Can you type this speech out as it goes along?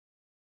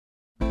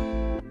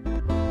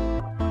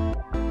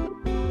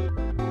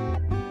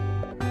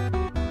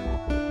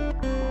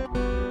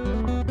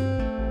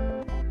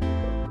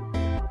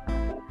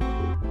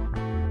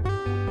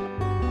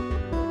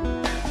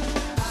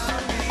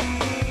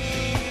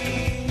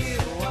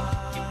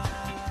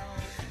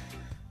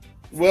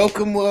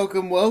Welcome,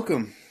 welcome,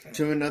 welcome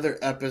to another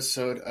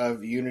episode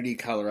of Unity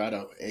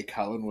Colorado, a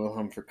Colin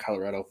Wilhelm for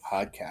Colorado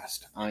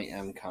podcast. I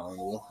am Colin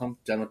Wilhelm,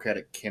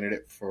 Democratic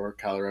candidate for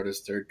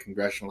Colorado's 3rd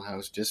Congressional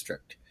House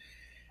District.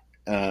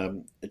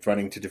 It's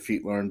running to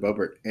defeat Lauren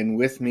Boebert. And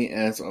with me,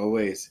 as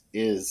always,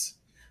 is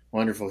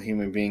wonderful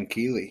human being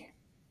Keely.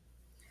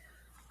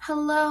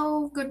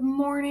 Hello, good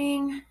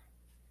morning.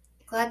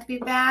 Glad to be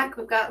back.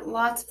 We've got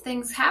lots of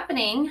things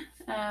happening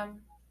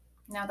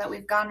now that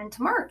we've gone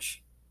into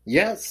March.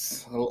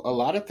 Yes, a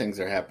lot of things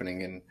are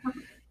happening, and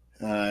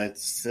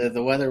it's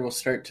the weather will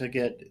start to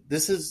get.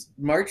 This is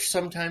March.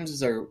 Sometimes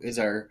is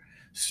our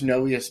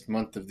snowiest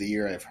month of the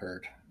year, I've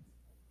heard.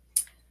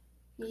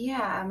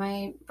 Yeah,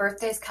 my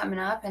birthday's coming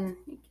up, and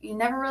you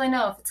never really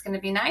know if it's going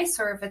to be nice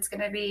or if it's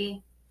going to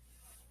be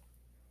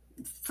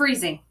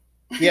freezing.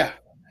 Yeah.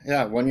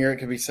 1 year it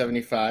could be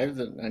 75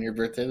 on your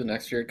birthday. The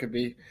next year it could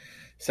be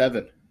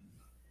 7.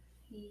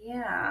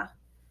 Yeah,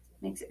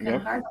 makes it kind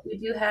of hard. We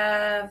do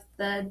have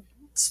the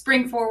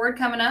spring forward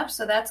coming up,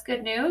 so that's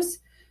good news.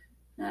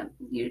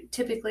 You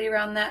typically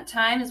around that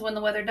time is when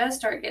the weather does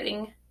start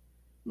getting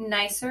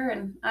nicer,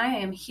 and I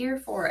am here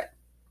for it.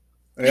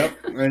 Yep,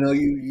 I know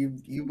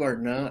you are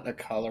not a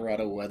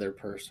Colorado weather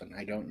person.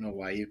 I don't know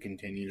why you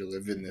continue to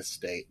live in this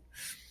state.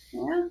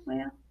 Yeah,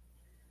 well,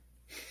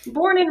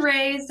 born and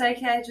raised. I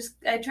tried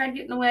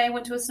getting away.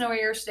 Went to a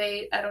snowier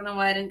state. I don't know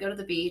why I didn't go to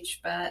the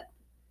beach, but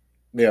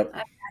yep,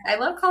 I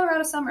love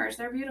Colorado summers.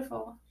 They're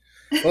beautiful.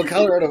 Well,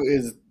 Colorado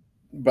is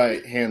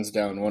by hands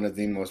down one of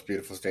the most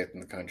beautiful states in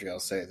the country. I'll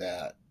say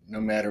that,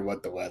 no matter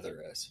what the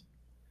weather is.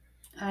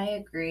 I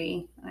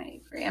agree.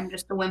 I'm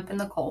just a wimp in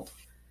the cold.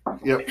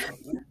 Yep.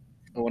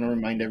 I want to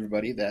remind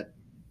everybody that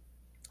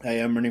I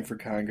am running for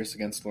Congress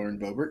against Lauren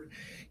Boebert.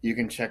 You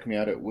can check me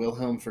out at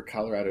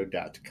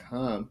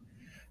wilhelmforcolorado.com,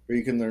 where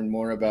you can learn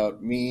more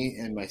about me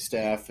and my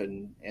staff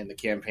and the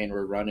campaign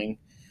we're running.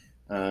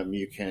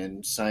 You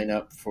can sign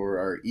up for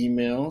our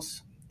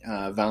emails,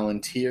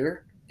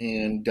 volunteer,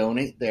 and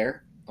donate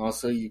there.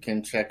 Also, you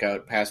can check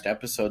out past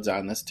episodes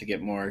on this to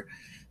get more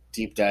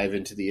deep dive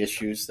into the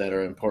issues that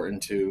are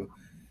important to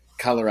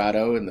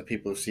Colorado and the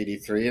people of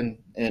CD3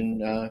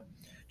 and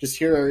just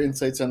hear our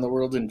insights on the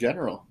world in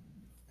general.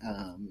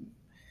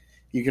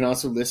 You can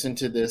also listen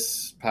to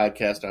this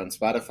podcast on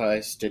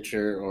Spotify,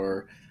 Stitcher,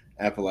 or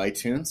Apple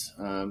iTunes.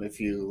 If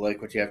you like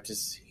what you have to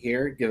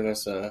hear, give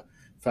us a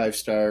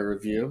 5-star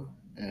review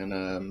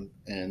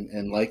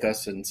and like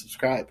us and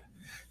subscribe.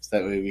 So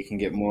that way we can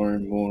get more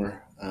and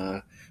more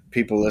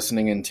people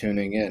listening and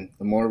tuning in.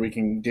 The more we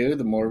can do,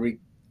 the more we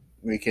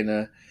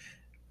can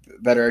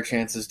better our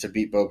chances to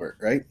beat Boebert,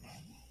 right?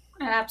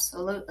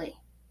 Absolutely.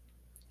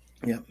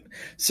 Yeah.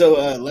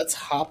 So let's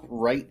hop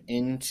right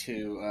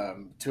into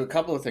to a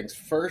couple of things.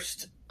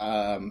 First,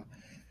 in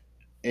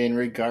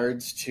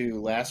regards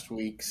to last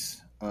week's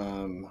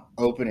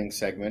opening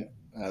segment.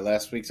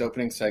 Last week's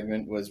opening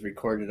segment was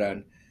recorded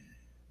on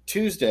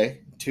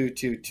Tuesday,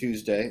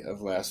 Tuesday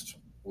of last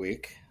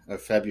week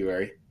of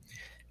February,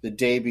 the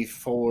day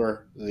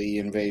before the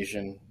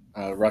invasion.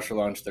 Russia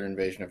launched their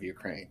invasion of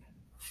Ukraine.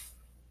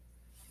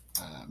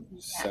 And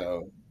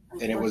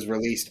it was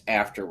released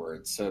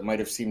afterwards, so it might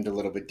have seemed a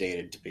little bit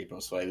dated to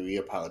people, so we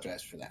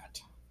apologize for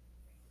that.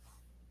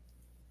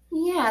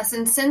 Yes,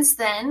 and since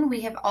then,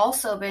 we have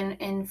also been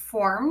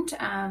informed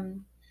that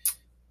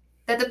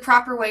the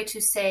proper way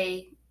to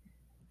say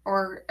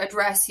or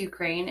address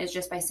Ukraine is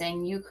just by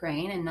saying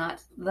Ukraine and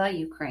not the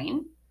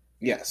Ukraine.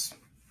 Yes.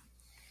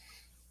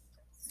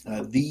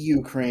 The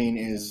Ukraine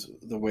is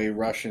the way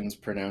Russians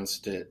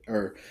pronounced it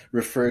or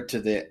referred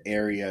to the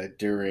area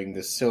during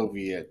the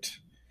Soviet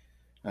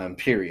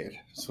period.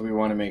 So we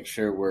want to make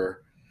sure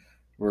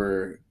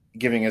we're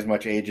giving as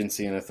much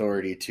agency and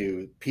authority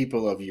to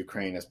people of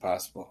Ukraine as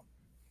possible.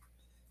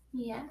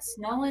 Yes,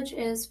 knowledge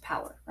is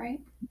power,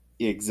 right?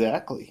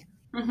 Exactly.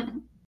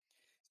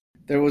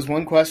 There was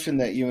one question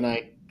that you and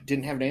I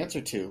didn't have an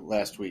answer to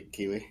last week,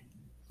 Keely.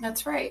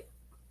 That's right.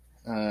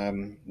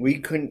 We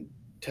couldn't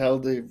tell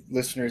the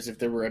listeners if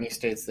there were any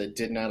states that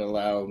did not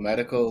allow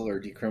medical or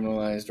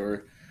decriminalized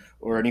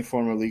or any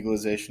form of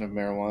legalization of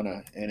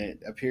marijuana, and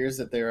it appears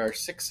that there are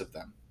 6 of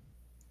them.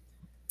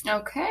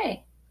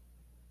 Okay.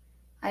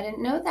 I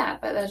didn't know that,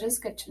 but that is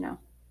good to know.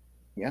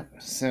 Yeah.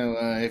 So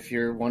if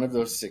you're one of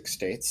those 6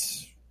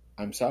 states,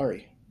 I'm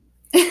sorry.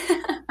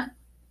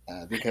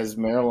 Because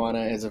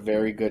marijuana is a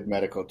very good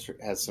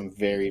has some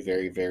very,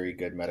 very, very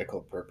good medical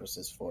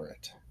purposes for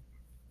it.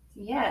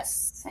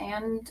 Yes,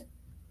 and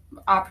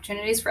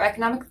opportunities for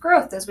economic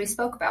growth, as we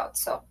spoke about.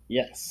 So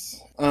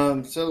yes.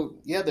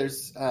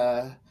 There's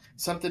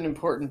something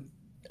important.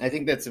 I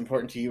think that's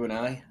important to you and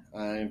I,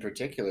 in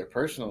particular,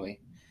 personally.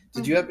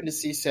 Did you happen to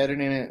see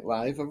Saturday Night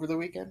Live over the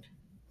weekend?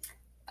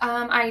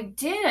 I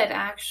did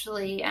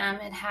actually.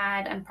 It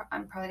had.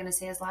 I'm probably going to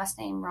say his last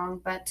name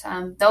wrong, but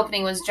the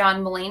opening was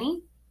John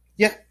Mulaney.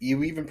 Yeah,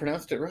 you even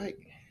pronounced it right.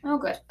 Oh,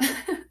 good.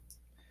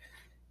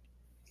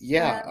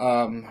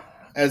 Yeah.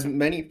 As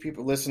many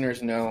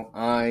listeners know,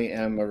 I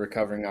am a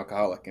recovering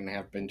alcoholic and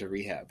have been to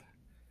rehab.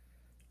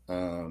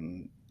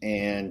 And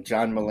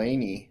John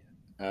Mulaney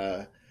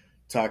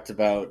talked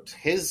about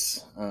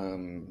his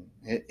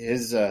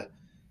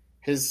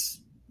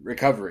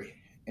recovery,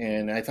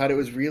 and I thought it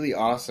was really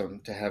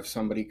awesome to have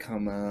somebody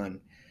come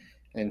on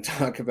and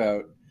talk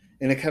about,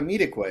 in a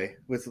comedic way,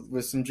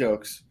 with some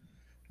jokes,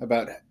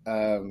 about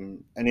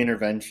an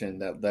intervention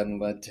that then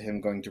led to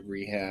him going to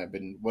rehab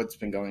and what's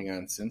been going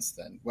on since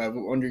then. Well, I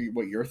wonder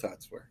what your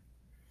thoughts were.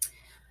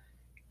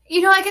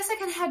 I guess I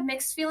kind of had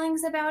mixed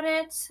feelings about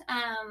it.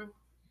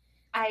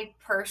 I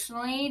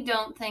personally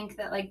don't think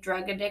that like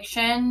drug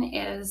addiction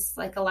is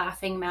like a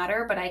laughing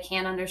matter, but I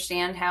can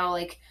understand how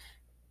like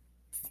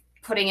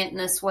putting it in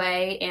this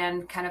way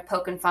and kind of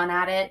poking fun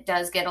at it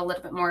does get a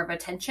little bit more of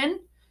attention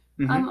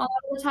a lot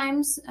of the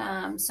times.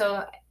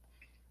 So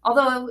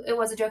although it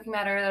was a joking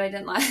matter that I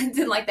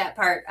didn't like that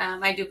part,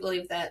 I do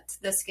believe that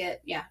the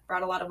skit,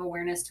 brought a lot of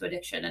awareness to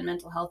addiction and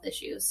mental health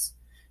issues,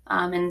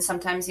 and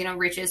sometimes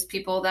reaches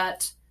people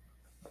that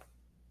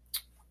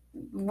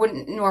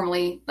wouldn't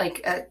normally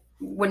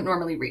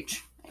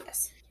reach, I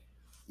guess.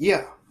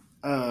 Yeah,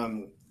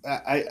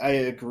 I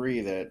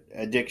agree that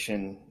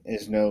addiction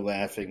is no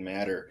laughing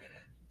matter,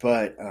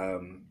 but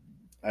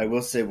I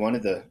will say one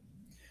of the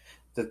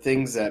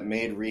things that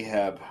made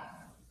rehab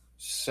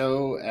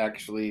so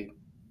actually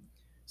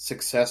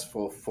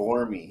successful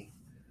for me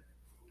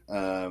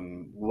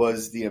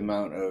was the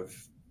amount of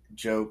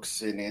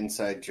jokes and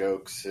inside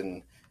jokes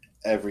and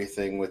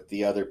everything with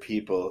the other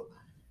people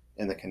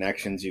and the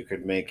connections you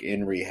could make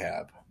in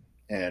rehab.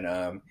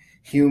 And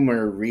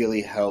humor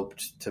really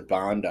helped to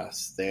bond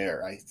us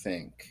there, I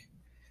think.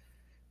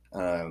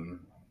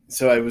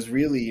 So I was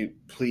really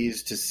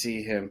pleased to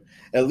see him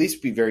at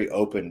least be very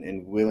open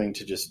and willing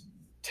to just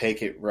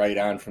take it right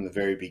on from the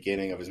very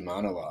beginning of his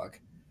monologue.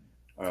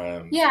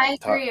 I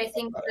agree. I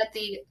think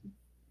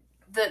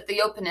that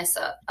the openness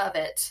of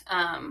it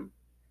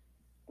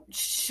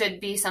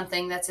should be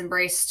something that's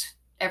embraced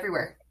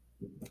everywhere.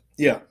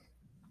 Yeah.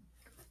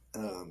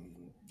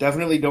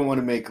 Definitely don't want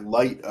to make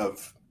light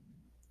of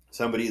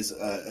somebody's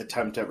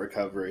attempt at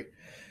recovery,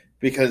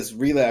 because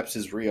relapse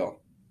is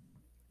real,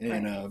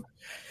 and right.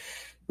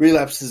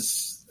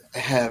 Relapses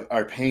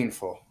are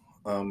painful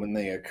when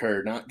they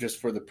occur, not just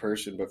for the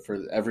person but for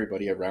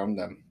everybody around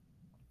them.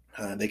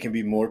 They can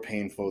be more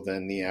painful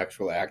than the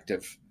actual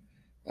active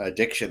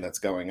addiction that's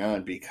going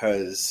on,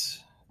 because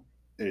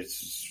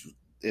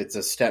it's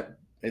a step.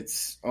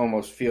 It's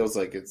almost feels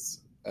like it's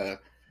a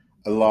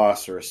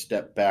loss or a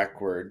step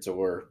backwards,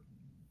 or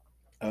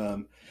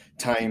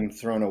time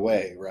thrown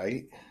away,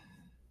 right?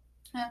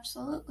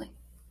 Absolutely.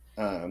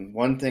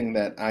 One thing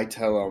that I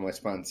tell all my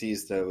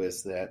sponsees, though,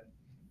 is that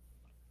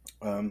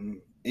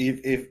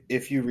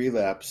if you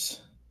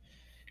relapse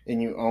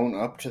and you own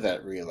up to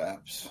that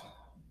relapse,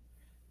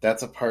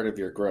 that's a part of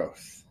your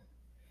growth.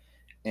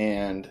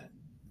 And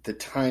the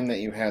time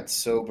that you had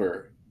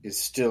sober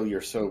is still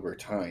your sober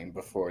time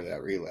before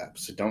that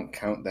relapse. So don't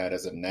count that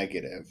as a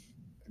negative.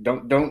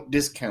 Don't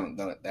discount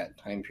that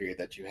time period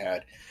that you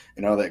had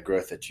and all that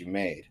growth that you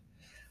made.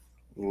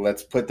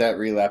 Let's put that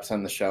relapse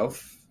on the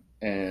shelf,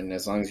 and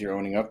as long as you're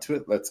owning up to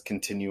it, let's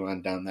continue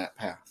on down that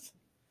path.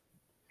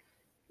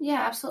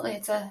 Yeah, absolutely.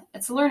 It's a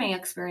learning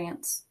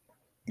experience.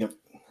 Yep.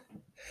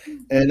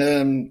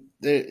 And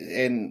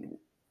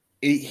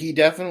he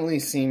definitely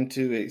seemed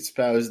to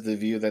espouse the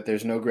view that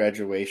there's no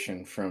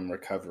graduation from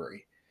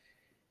recovery.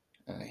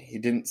 He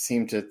didn't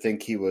seem to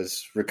think he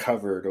was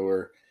recovered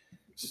or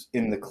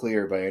in the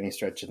clear by any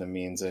stretch of the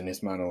means in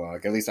his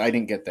monologue. At least I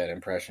didn't get that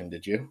impression.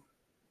 Did you?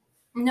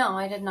 No,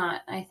 I did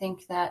not. I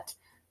think that,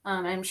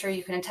 I'm sure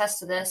you can attest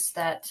to this,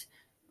 that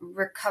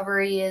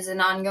recovery is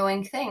an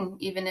ongoing thing.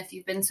 Even if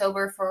you've been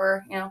sober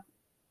for,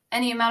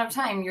 any amount of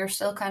time, you're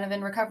still kind of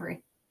in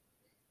recovery.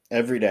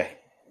 Every day.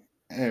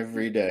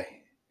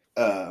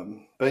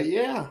 But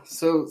yeah,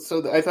 so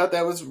I thought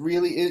that was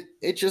really,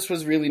 it just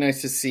was really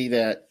nice to see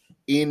that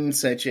in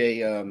such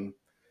a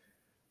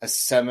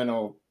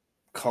seminal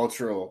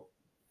cultural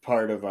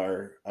part of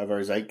our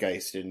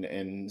zeitgeist,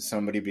 and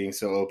somebody being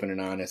so open and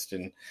honest,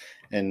 and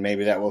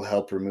maybe that will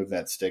help remove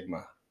that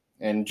stigma.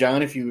 And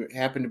John, if you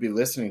happen to be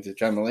listening to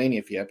John Mulaney,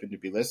 if you happen to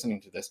be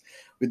listening to this,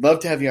 we'd love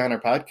to have you on our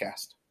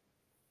podcast.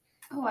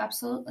 Oh,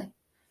 absolutely.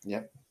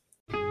 Yep.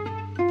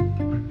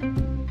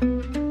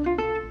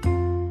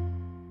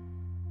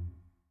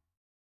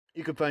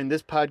 You can find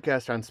this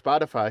podcast on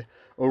Spotify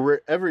or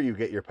wherever you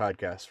get your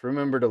podcasts.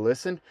 Remember to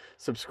listen,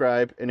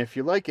 subscribe, and if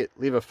you like it,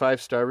 leave a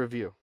 5-star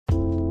review.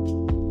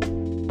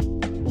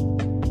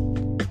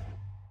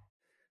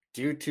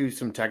 Due to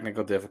some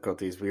technical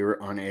difficulties, we were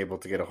unable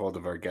to get a hold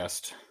of our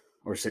guest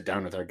or sit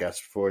down with our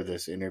guest for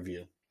this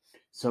interview.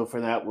 So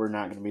for that, we're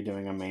not going to be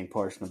doing a main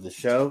portion of the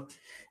show.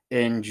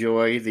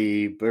 Enjoy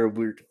the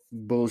Boebert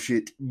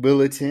Bullshit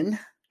Bulletin.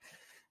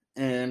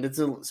 And it's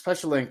a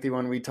special lengthy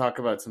one. We talk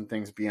about some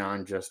things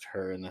beyond just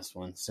her in this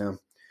one. So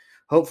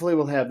hopefully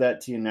we'll have that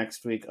to you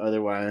next week.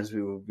 Otherwise,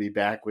 we will be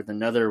back with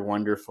another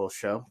wonderful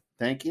show.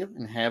 Thank you,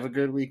 and have a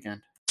good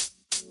weekend.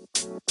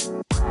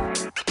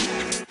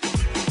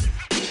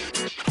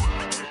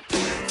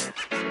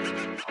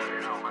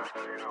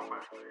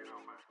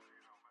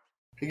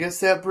 I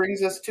guess that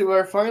brings us to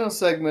our final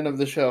segment of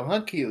the show,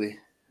 huh, Keely?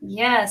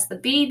 Yes, the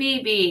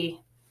BBB.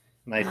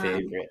 My Um,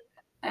 favorite.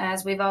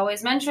 as we've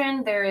always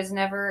mentioned, there is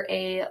never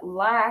a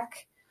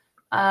lack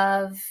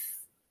of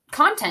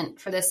content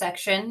for this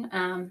section,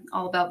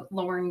 all about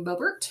Lauren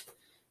Boebert.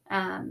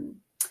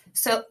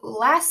 So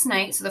last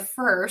night, so the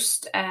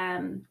first,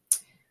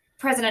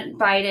 President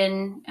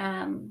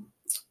Biden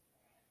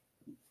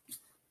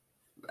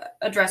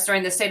address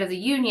during the State of the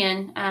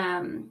Union,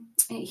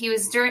 he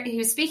was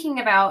speaking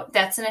about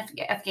deaths in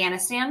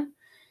Afghanistan,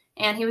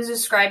 and he was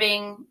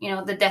describing,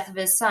 the death of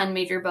his son,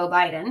 Major Beau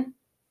Biden,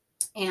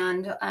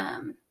 and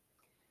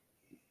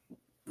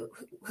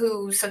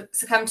who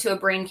succumbed to a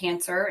brain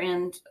cancer,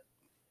 and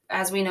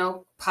as we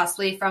know,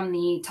 possibly from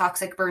the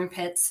toxic burn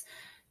pits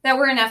that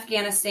were in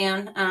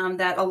Afghanistan,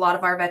 that a lot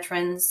of our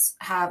veterans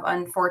have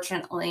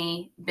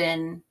unfortunately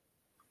been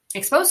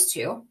exposed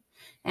to,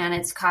 and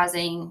it's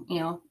causing,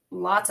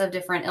 lots of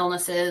different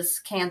illnesses,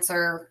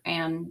 cancer,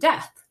 and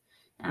death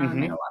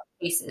in a lot of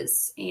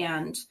cases.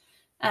 And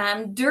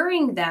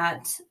during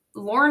that,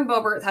 Lauren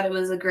Boebert thought it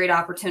was a great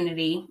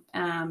opportunity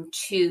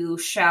to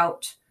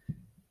shout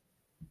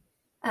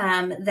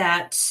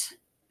that.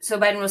 So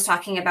Biden was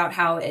talking about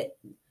how it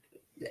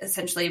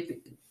essentially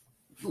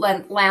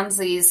lands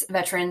these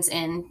veterans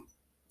in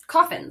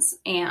coffins,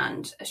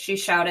 and she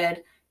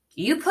shouted,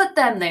 "You put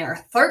them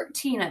there,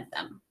 13 of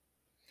them."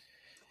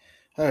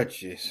 Oh,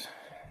 jeez.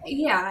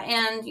 Yeah,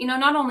 and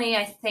not only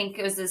I think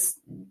it was this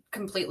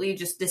completely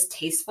just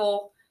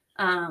distasteful,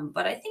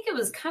 but I think it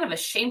was kind of a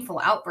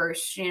shameful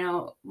outburst.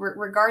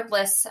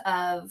 Regardless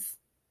of,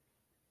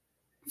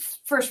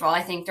 first of all,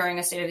 I think during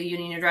a State of the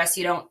Union address,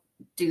 you don't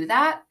do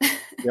that.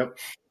 Yep.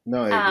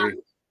 No, I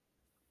agree.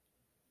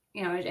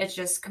 It's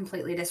just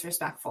completely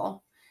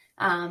disrespectful.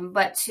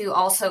 But to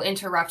also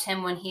interrupt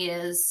him when he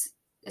is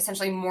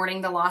essentially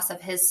mourning the loss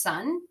of his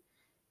son,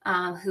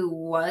 who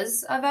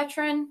was a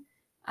veteran.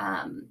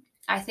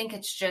 I think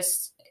it's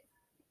just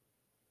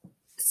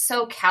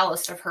so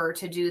callous of her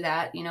to do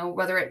that,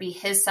 whether it be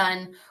his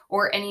son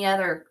or any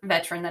other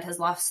veteran that has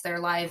lost their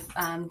life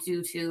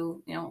due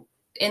to,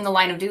 in the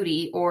line of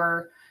duty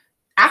or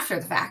after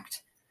the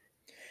fact.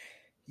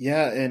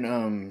 Yeah,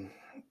 and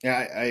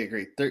yeah, I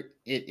agree.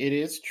 It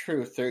is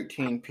true.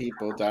 13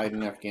 people died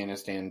in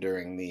Afghanistan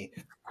during the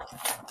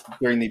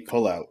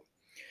pullout,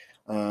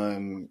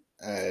 and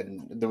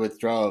the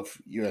withdrawal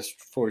of U.S.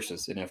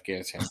 forces in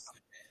Afghanistan.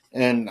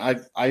 And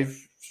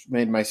I've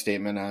made my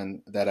statement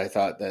on that. I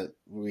thought that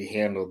we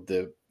handled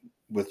the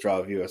withdrawal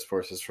of U.S.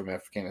 forces from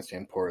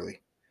Afghanistan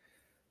poorly.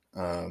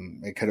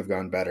 It could have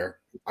gone better.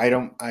 I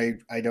don't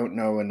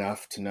know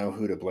enough to know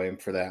who to blame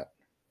for that.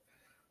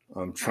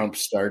 Trump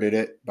started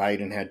it.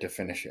 Biden had to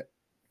finish it.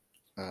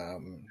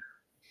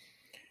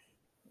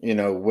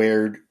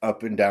 Where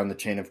up and down the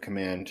chain of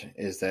command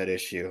is that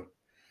issue.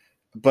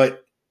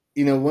 But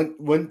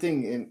one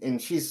thing, and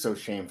she's so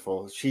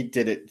shameful. She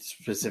did it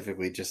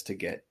specifically just to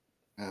get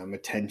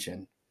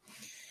attention.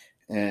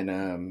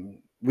 And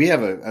we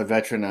have a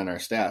veteran on our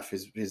staff.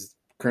 Is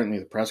currently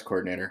the press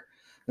coordinator,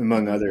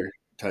 among other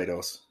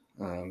titles.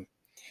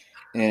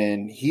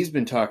 And he's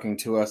been talking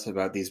to us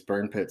about these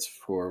burn pits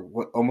for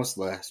almost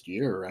last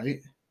year,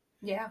 right?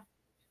 Yeah.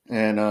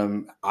 And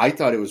I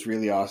thought it was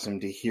really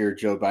awesome to hear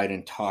Joe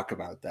Biden talk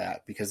about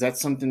that, because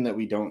that's something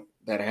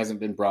that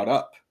hasn't been brought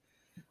up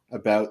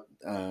about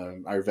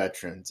our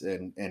veterans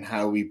and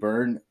how we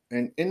burn.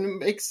 And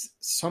it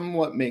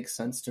somewhat makes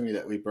sense to me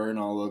that we burn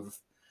all of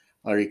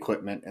our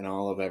equipment and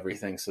all of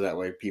everything, so that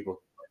way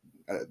people,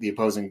 the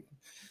opposing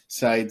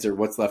sides or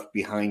what's left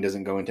behind,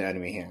 doesn't go into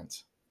enemy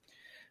hands.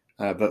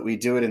 But we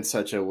do it in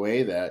such a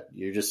way that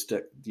you just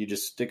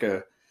stick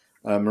a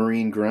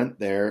Marine grunt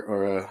there,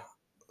 or a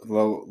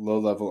low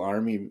level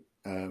Army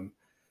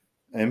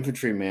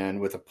infantryman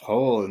with a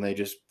pole, and they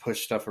just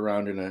push stuff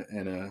around in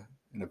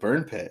a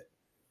burn pit,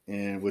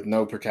 and with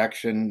no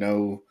protection,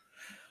 no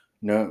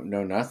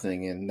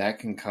nothing, and that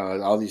can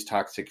cause all these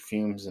toxic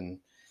fumes and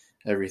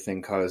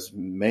everything, cause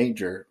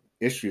major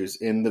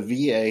issues. And the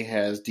VA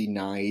has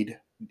denied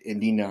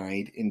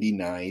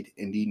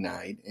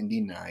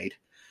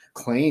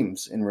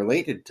claims and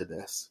related to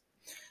this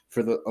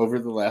over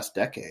the last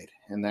decade,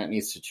 and that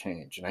needs to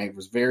change. And I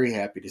was very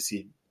happy to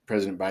see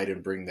President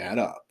Biden bring that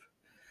up,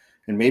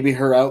 and maybe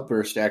her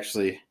outburst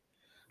actually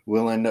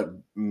will end up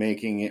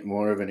making it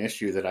more of an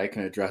issue that I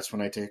can address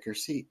when I take her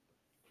seat.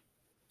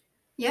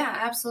 Yeah,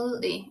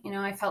 absolutely.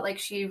 I felt like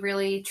she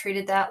really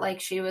treated that like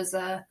she was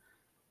a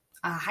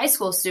high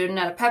school student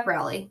at a pep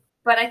rally.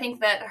 But I think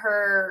that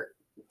her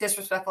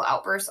disrespectful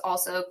outburst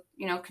also,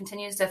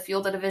 continues to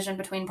fuel the division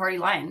between party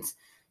lines.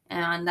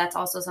 And that's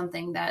also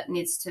something that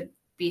needs to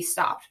be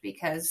stopped,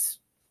 because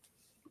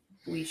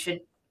we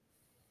should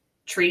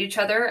treat each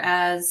other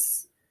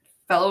as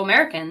fellow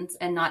Americans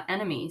and not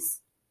enemies.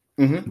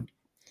 Mm-hmm.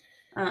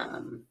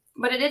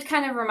 But it did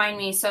kind of remind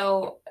me.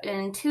 So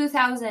in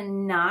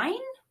 2009,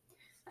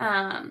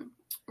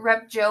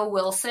 Rep. Joe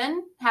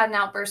Wilson had an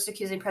outburst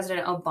accusing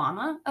President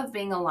Obama of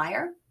being a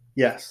liar.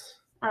 Yes.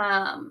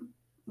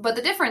 But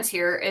the difference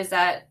here is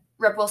that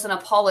Rep. Wilson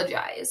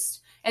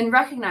apologized. and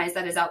recognized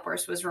that his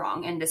outburst was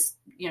wrong and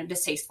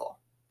distasteful.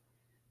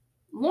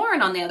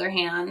 Lauren, on the other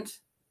hand,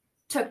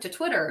 took to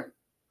Twitter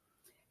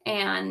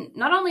and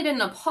not only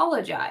didn't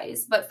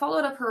apologize, but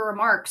followed up her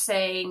remarks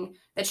saying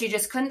that she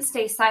just couldn't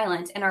stay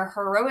silent and our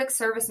heroic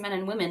servicemen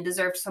and women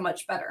deserved so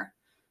much better.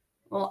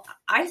 Well,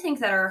 I think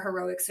that our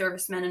heroic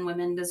servicemen and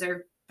women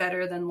deserve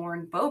better than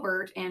Lauren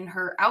Boebert and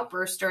her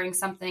outburst during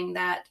something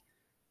that,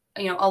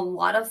 a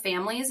lot of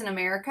families in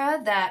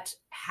America that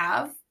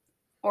have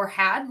or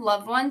had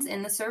loved ones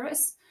in the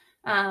service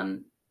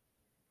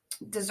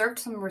deserved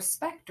some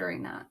respect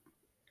during that.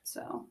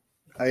 So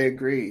I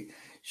agree.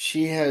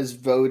 She has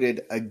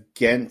voted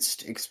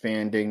against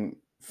expanding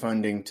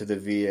funding to the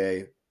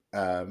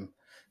VA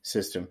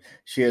system.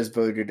 She has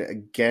voted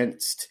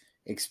against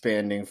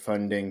expanding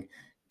funding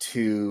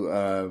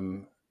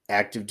to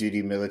active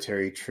duty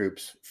military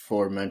troops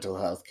for mental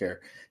health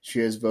care. She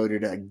has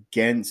voted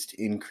against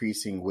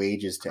increasing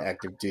wages to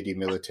active duty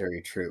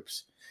military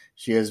troops.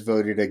 She has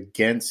voted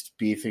against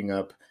beefing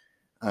up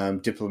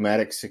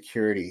diplomatic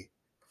security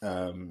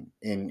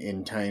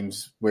in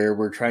times where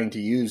we're trying to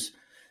use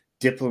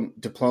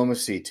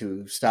diplomacy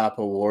to stop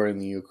a war in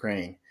the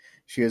Ukraine.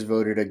 She has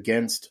voted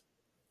against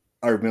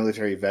our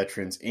military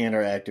veterans and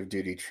our active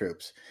duty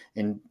troops,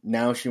 and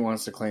now she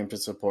wants to claim to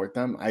support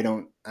them. I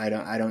don't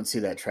see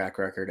that track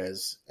record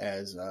as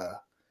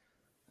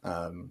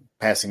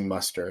passing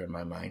muster in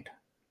my mind.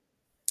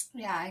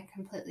 Yeah, I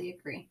completely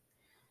agree.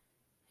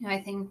 I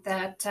think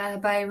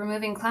that by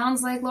removing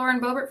clowns like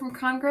Lauren Boebert from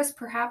Congress,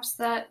 perhaps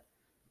that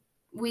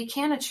we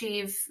can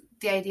achieve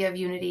the idea of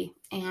unity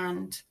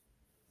and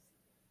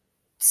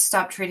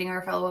stop treating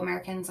our fellow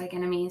Americans like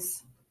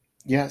enemies.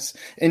 Yes.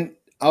 And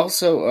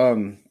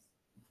also,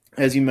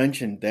 as you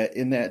mentioned, that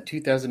in that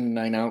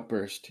 2009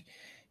 outburst,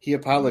 he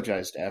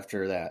apologized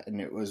after that.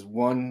 And it was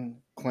one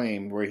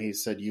claim where he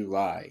said, "You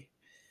lie."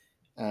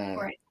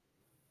 Right.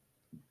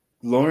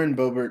 Lauren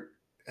Boebert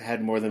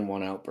had more than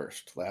one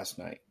outburst last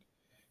night.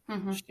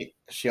 Mm-hmm.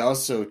 She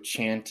also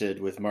chanted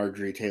with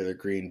Marjorie Taylor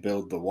Greene,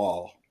 "Build the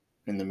wall,"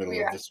 in the middle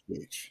of the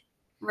speech.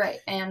 Right.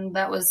 And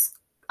that was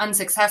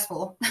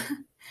unsuccessful.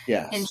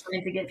 Yes. In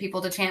trying to get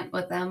people to chant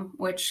with them,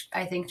 which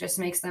I think just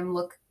makes them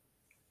look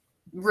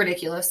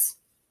ridiculous.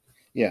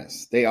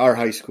 Yes, they are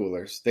high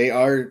schoolers. They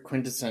are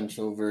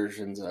quintessential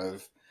versions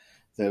of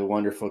the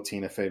wonderful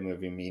Tina Fey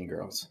movie Mean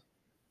Girls.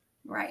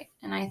 Right.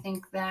 And I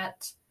think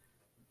that,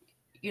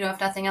 if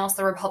nothing else,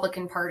 the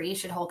Republican Party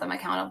should hold them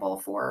accountable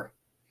for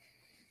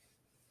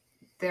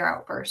their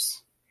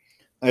outbursts.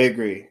 I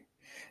agree.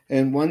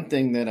 And one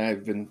thing that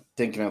I've been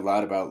thinking a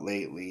lot about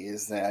lately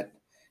is that,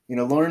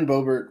 Lauren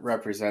Boebert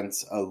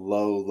represents a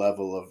low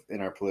level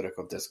in our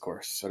political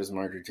discourse. So does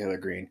Marjorie Taylor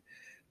Greene.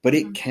 But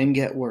it can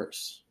get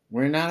worse.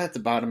 We're not at the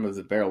bottom of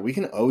the barrel. We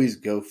can always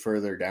go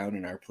further down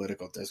in our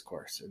political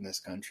discourse in this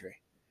country.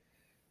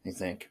 I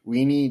think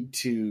we need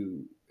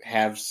to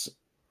have,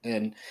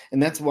 and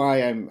that's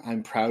why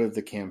I'm proud of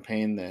the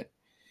campaign that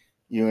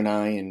you and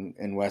I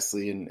and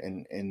Wesley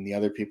and the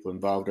other people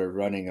involved are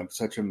running of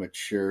such a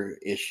mature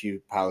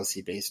issue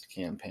policy-based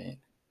campaign.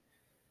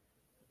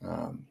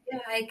 Yeah,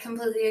 I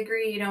completely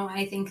agree.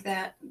 I think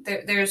that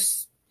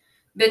there's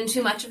been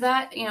too much of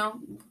that,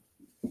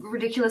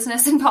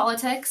 ridiculousness in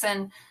politics.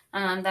 And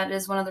that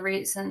is one of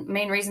the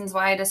main reasons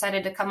why I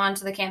decided to come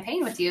onto the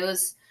campaign with you,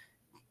 is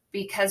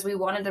because we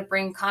wanted to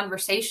bring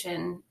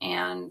conversation.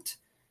 And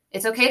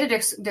it's okay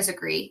to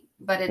disagree,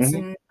 but it's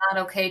not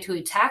okay to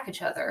attack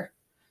each other.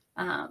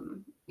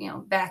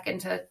 Back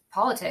into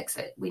politics,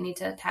 we need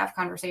to have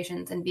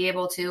conversations and be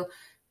able to,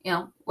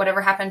 whatever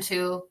happened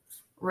to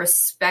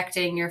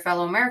respecting your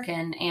fellow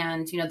American,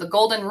 and, the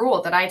golden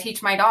rule that I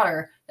teach my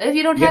daughter: if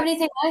you don't have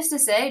anything nice to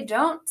say,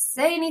 don't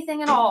say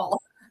anything at all.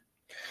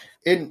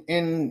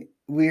 And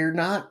we're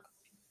not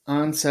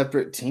on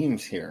separate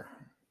teams here.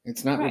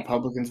 It's not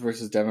Republicans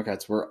versus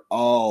Democrats. We're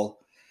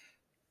all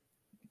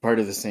part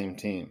of the same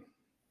team.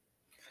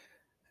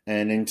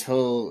 And and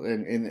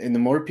the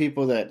more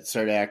people that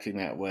start acting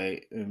that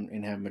way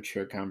and have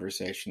mature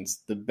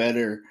conversations, the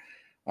better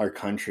our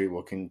country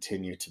will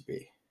continue to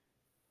be.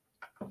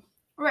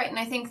 Right. And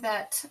I think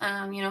that,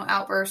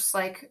 outbursts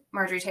like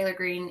Marjorie Taylor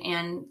Greene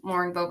and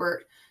Lauren Boebert,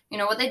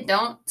 what they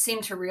don't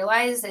seem to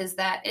realize is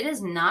that it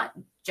is not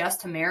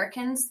just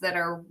Americans that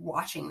are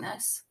watching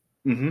this.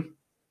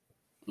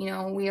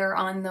 Mm-hmm. We are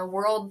on the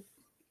world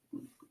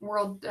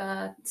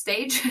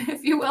stage,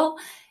 if you will,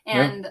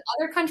 and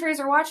other countries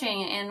are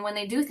watching. And when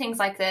they do things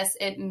like this,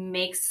 it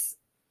makes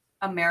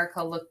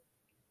America look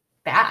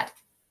bad.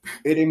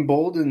 It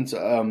emboldens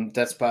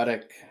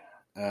despotic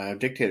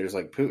dictators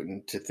like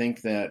Putin to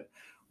think that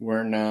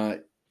we're not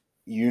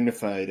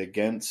unified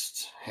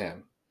against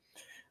him,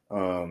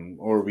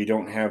 or we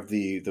don't have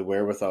the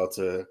wherewithal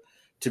to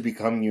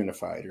become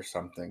unified or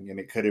something. And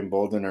it could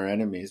embolden our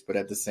enemies, but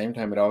at the same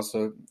time, it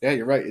also,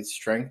 you're right, it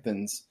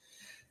strengthens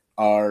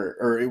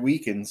it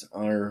weakens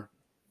our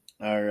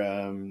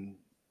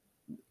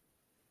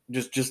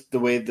just the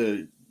way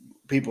the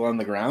people on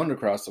the ground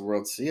across the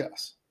world see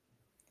us.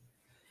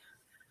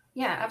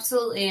 Yeah,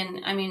 absolutely.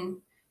 And I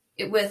mean,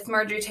 with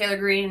Marjorie Taylor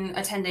Greene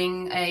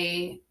attending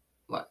a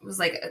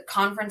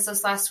conference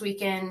this last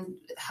weekend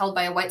held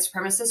by a white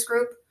supremacist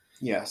group.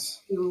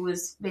 Yes. Who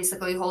was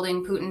basically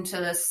holding Putin to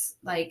this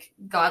like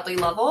godly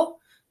level.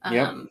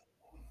 Yep.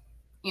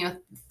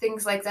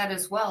 Things like that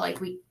as well. Like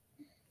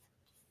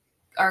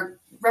our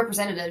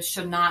representatives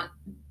should not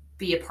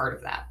be a part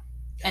of that.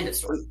 End of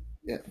story.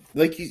 Yeah.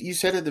 Like you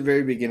said at the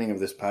very beginning of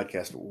this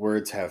podcast,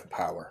 words have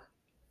power.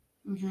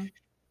 Mm-hmm.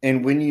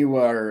 And when you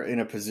are in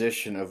a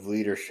position of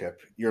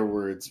leadership, your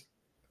words,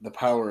 the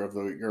power of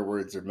your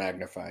words are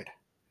magnified.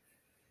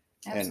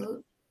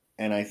 Absolutely.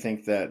 And I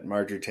think that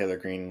Marjorie Taylor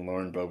Greene and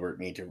Lauren Boebert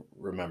need to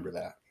remember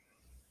that.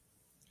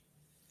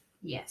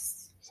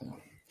 Yes. So,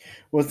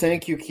 well,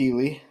 thank you,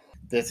 Keely.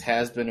 This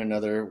has been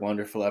another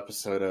wonderful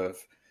episode of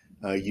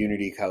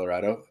Unity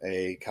Colorado,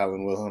 a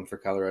Colin Wilhelm for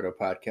Colorado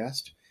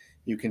podcast.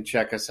 You can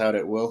check us out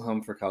at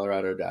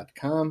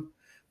wilhelmforcolorado.com,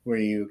 where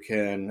you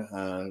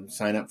can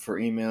sign up for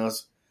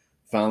emails,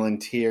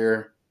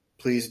 volunteer.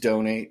 Please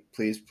donate.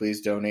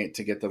 Please donate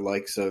to get the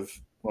likes of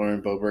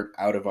Lauren Boebert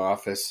out of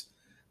office.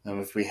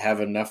 If we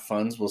have enough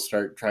funds, we'll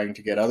start trying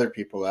to get other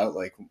people out,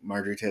 like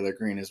Marjorie Taylor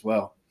Greene as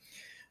well.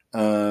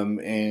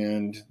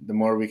 And the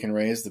more we can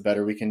raise, the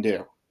better we can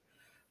do.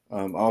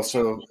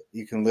 Also,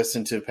 you can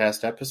listen to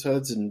past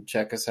episodes and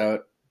check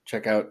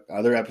out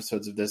other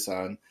episodes of this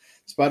on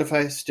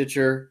Spotify,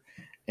 Stitcher,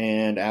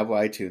 and Apple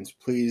iTunes.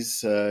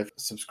 Please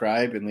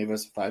subscribe and leave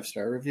us a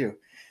 5-star review.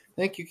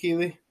 Thank you,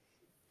 Keely.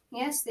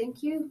 Yes,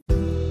 thank you.